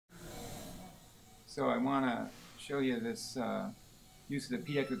So I want to show you this use of the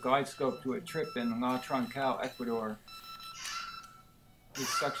Pediatric Glidescope to a trip in Troncal, Ecuador. We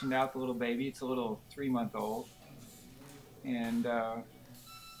suctioned out the little baby. It's a little 3-month-old, and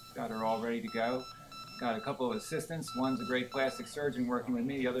got her all ready to go. Got a couple of assistants. One's a great plastic surgeon working with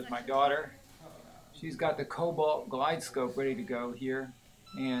me. The other's my daughter. She's got the Cobalt Glidescope ready to go here,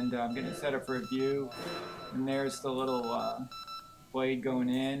 and I'm getting it set up for a view. And there's the little blade going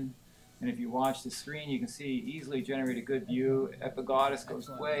in. And if you watch the screen, you can see easily generate a good view. Epiglottis goes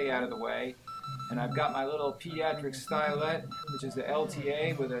way out of the way. And I've got my little Pediatric Stylet, which is the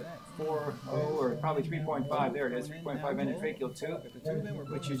LTA with a 4.0 or probably 3.5. There it is, 3.5 endotracheal tube,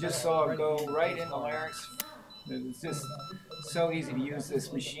 which you just saw go right in the larynx. It's just so easy to use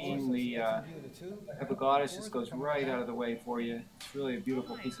this machine. The epiglottis just goes right out of the way for you. It's really a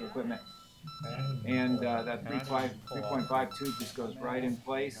beautiful piece of equipment. And that 3.5 tube just goes right in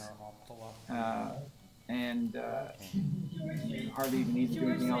place. You hardly even need to do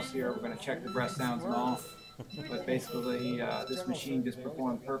anything else here. We're going to check the breath sounds and all. But basically, this machine just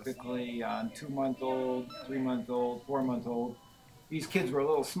performed perfectly on 2-month-old, 3-month-old, 4-month-old. These kids were a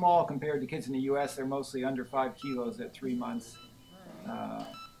little small compared to kids in the U.S. They're mostly under 5 kilos at 3 months,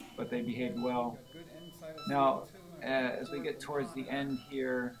 but they behaved well. Now, as we get towards the end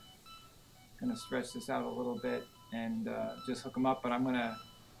here, I'm going to stretch this out a little bit and just hook them up, but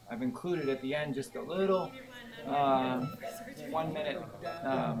I've included at the end just a little 1-minute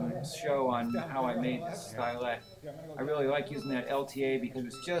show on how I made this stylet. I really like using that LTA because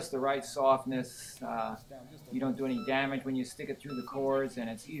it's just the right softness. You don't do any damage when you stick it through the cords, and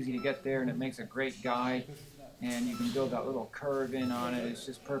it's easy to get there, and it makes a great guide. And you can build that little curve in on it. It's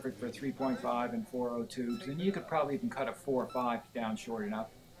just perfect for 3.5 and 4.0 tubes, and you could probably even cut a 4 or 5 down short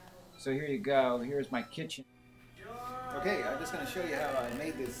enough. So here you go. Here's my kitchen. Okay, I'm just going to show you how I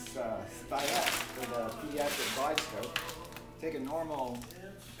made this stylet for the Pediatric Glidescope. Take a normal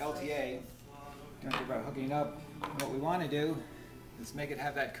LTA, don't worry about hooking it up. What we want to do is make it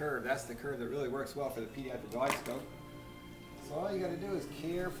have that curve. That's the curve that really works well for the Pediatric Glidescope. So all you got to do is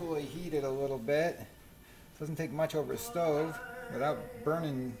carefully heat it a little bit. It doesn't take much over a stove without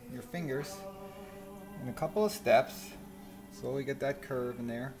burning your fingers. In a couple of steps, slowly get that curve in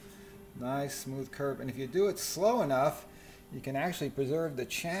there. Nice smooth curve, and if you do it slow enough, you can actually preserve the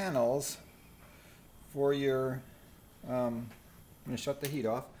channels for your I'm going to shut the heat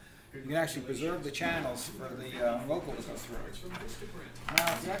off. You can actually preserve the channels for the local to go through.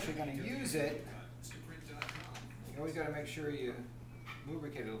 Now, if you're actually going to use it, you always got to make sure you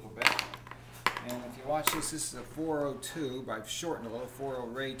lubricate it a little bit. And if you watch this is a 4.0 tube. I've shortened a little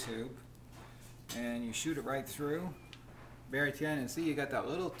 4.0 ray tube, and you shoot it right through very thin, and see you got that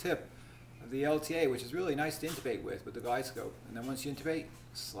little tip of the LTA, which is really nice to intubate with the Glidescope. And then once you intubate,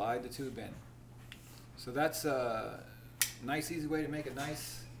 slide the tube in. So that's a nice, easy way to make a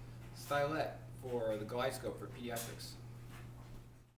nice stylet for the Glidescope for pediatrics.